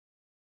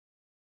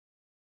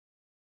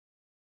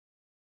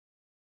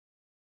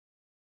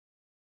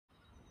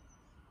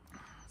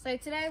So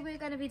today we're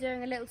going to be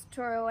doing a little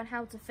tutorial on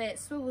how to fit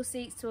swivel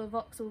seats to a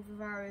Vauxhall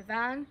Vivaro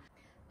van.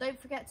 Don't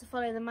forget to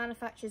follow the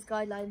manufacturer's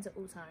guidelines at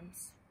all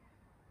times.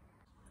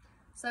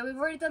 So we've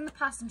already done the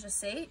passenger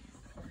seat,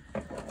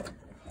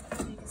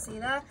 as you can see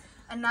there,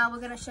 and now we're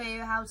going to show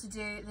you how to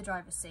do the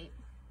driver's seat.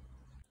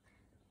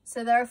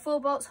 So there are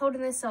 4 bolts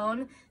holding this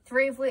on,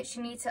 3 of which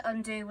you need to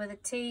undo with a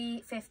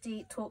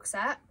T50 torque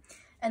set,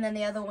 and then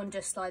the other one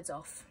just slides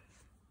off.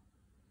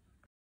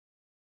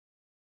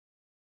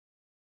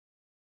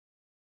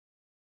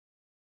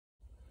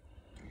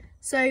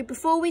 So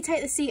before we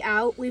take the seat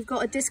out, we've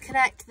got to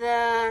disconnect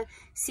the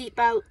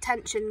seatbelt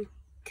tension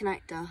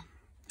connector,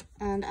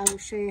 and I will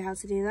show you how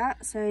to do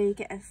that. So you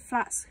get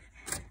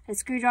a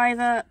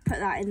screwdriver, put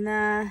that in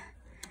there,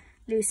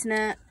 loosen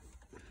it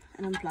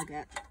and unplug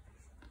it.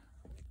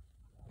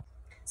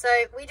 So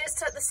we just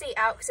took the seat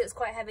out because it was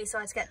quite heavy, so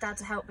I had to get Dad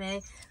to help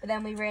me, but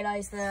then we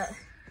realised that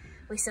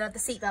we still had the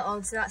seatbelt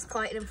on, so that's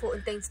quite an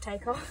important thing to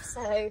take off.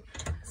 So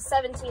it's a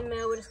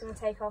 17mm, we're just going to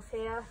take off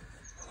here.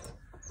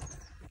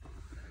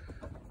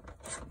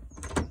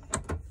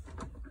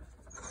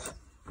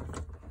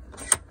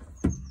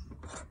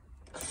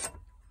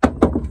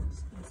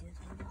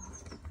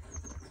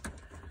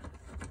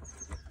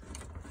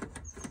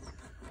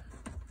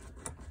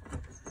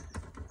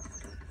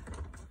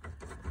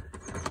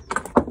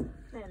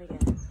 There we go.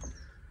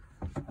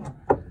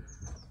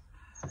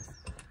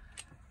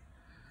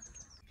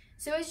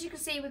 So as you can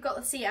see, we've got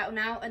the seat out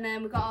now, and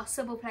then we've got our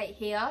swivel plate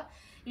here.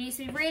 You need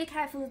to be really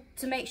careful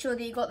to make sure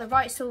that you've got the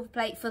right swivel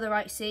plate for the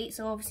right seat.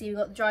 So obviously we've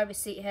got the driver's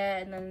seat here,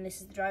 and then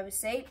this is the driver's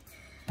seat.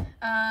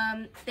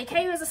 They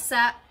came as a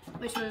set,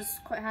 which was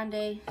quite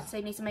handy, so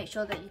you need to make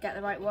sure that you get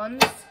the right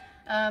ones.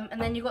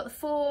 And then you've got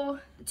the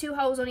 2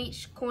 holes on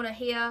each corner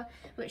here,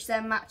 which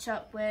then match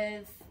up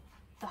with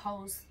the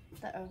holes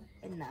that are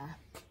in there.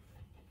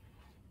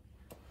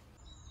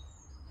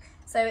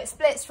 So it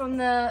splits from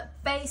the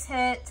base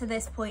here to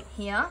this point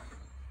here.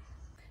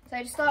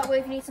 So to start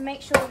with, you need to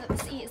make sure that the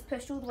seat is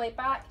pushed all the way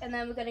back, and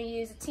then we're going to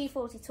use a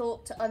T40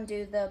 torque to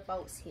undo the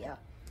bolts here.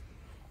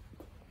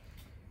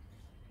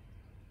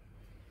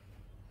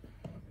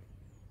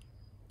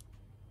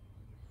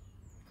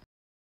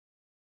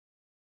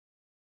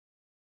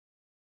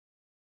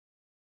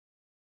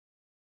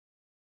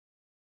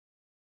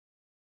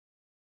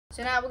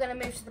 So now we're going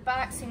to move to the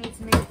back, so you need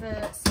to move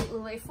the seat all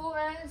the way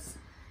forwards,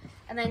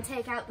 and then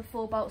take out the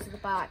 4 bolts at the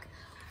back.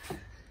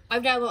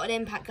 I've now got an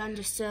impact gun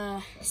just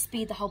to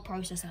speed the whole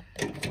process up.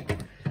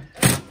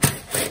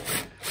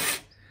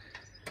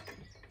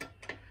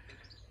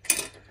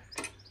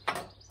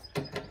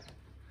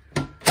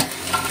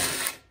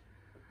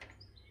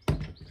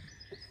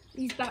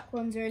 These back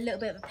ones are a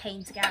little bit of a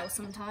pain to get out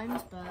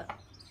sometimes, but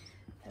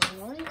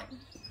they're alright.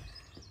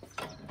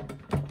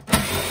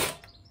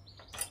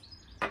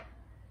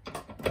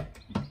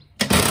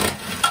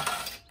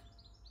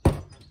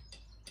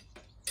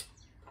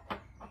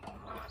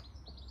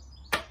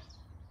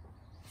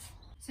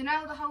 So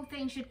now the whole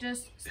thing should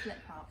just split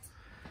apart.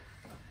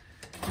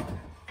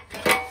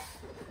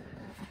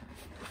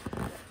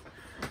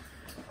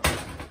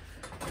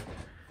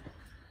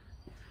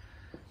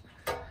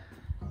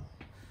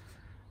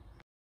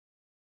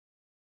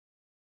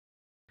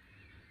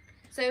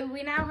 So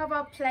we now have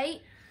our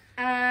plate,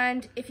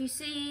 and if you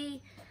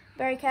see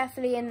very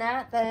carefully in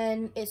there,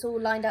 then it's all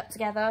lined up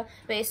together,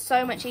 but it's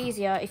so much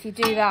easier if you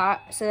do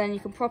that, so then you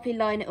can properly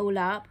line it all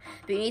up.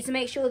 But you need to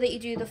make sure that you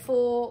do the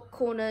 4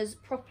 corners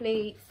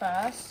properly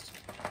first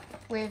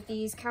with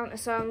these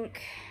countersunk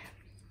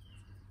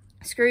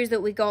screws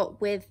that we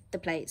got with the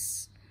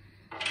plates.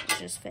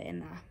 Just fit in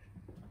there.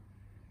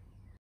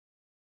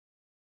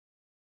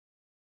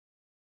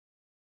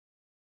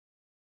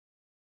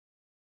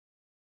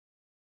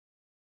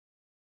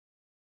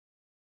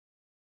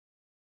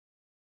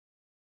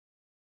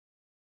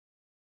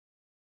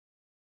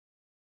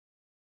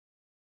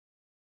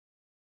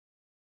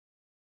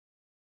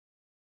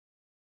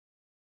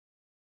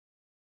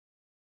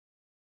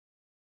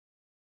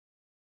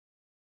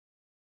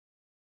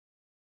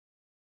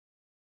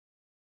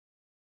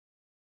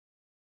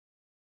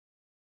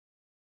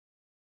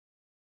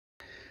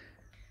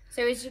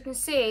 So as you can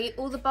see,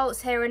 all the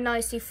bolts here are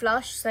nicely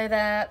flush so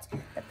that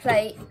the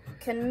plate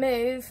can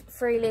move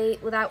freely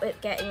without it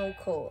getting all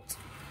caught.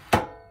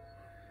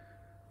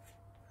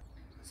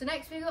 So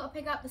next we've got to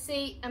pick up the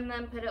seat and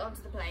then put it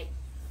onto the plate.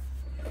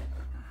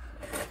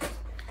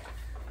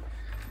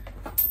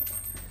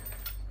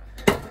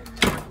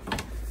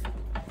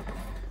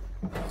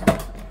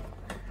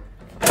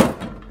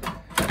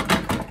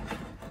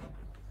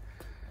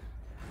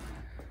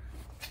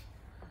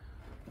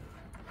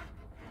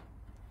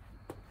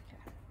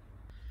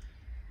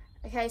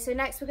 Okay, so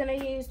next we're going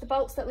to use the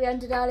bolts that we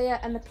undid earlier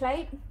and the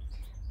plate.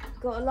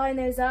 Got to line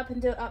those up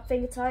and do it up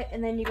finger tight,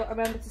 and then you've got to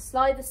remember to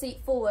slide the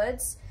seat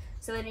forwards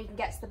so then you can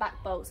get to the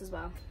back bolts as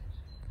well.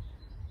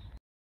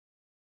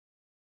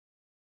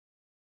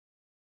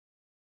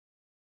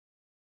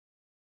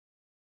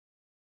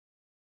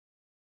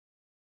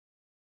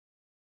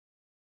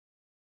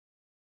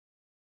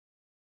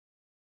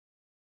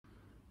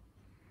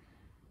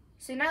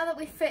 So now that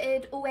we've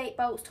fitted all 8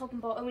 bolts top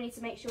and bottom, we need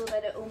to make sure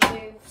that it all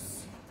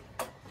moves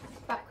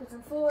backwards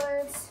and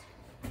forwards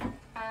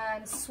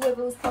and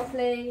swivels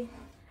properly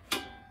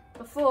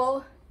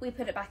before we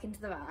put it back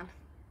into the van.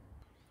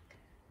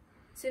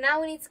 So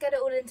now we need to get it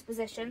all into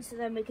position so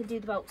then we can do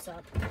the bolts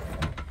up.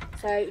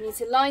 So we need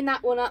to line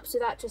that one up so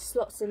that just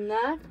slots in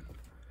there.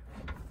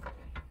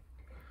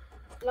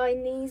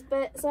 Line these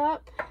bits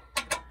up.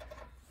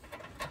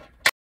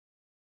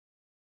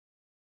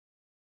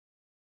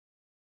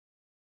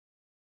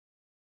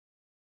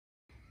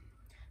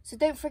 So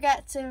don't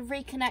forget to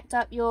reconnect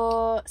up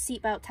your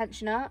seatbelt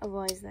tensioner,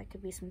 otherwise there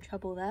could be some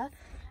trouble there,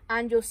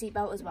 and your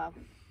seatbelt as well.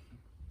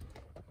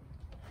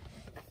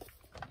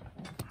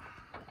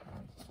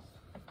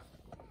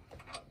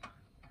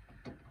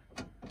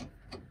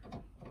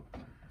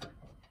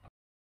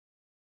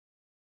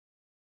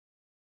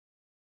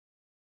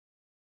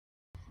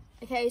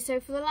 Okay,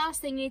 so for the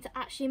last thing you need to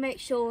actually make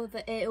sure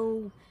that it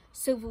all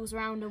swivels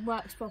around and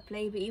works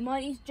properly, but you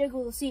might need to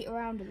jiggle the seat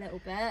around a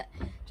little bit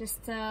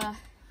just to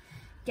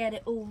get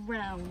it all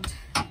round.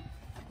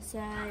 So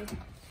you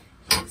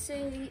can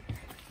see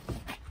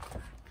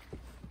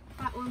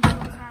that one goes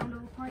around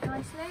all quite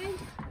nicely.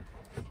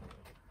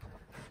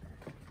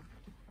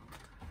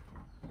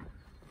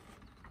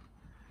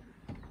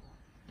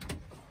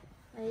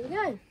 There you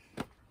go.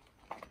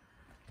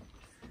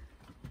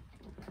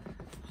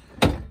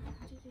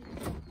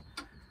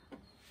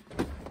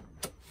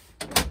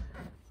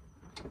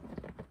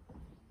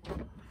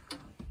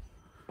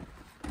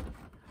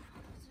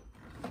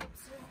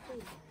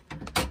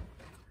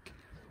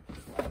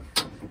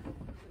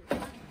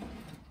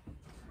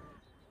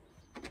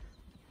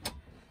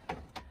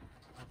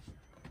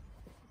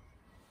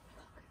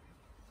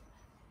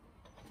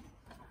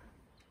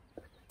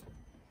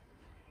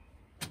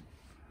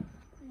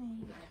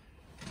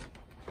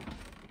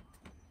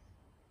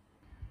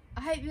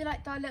 I hope you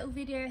liked our little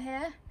video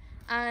here,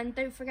 and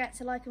don't forget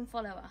to like and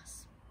follow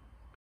us.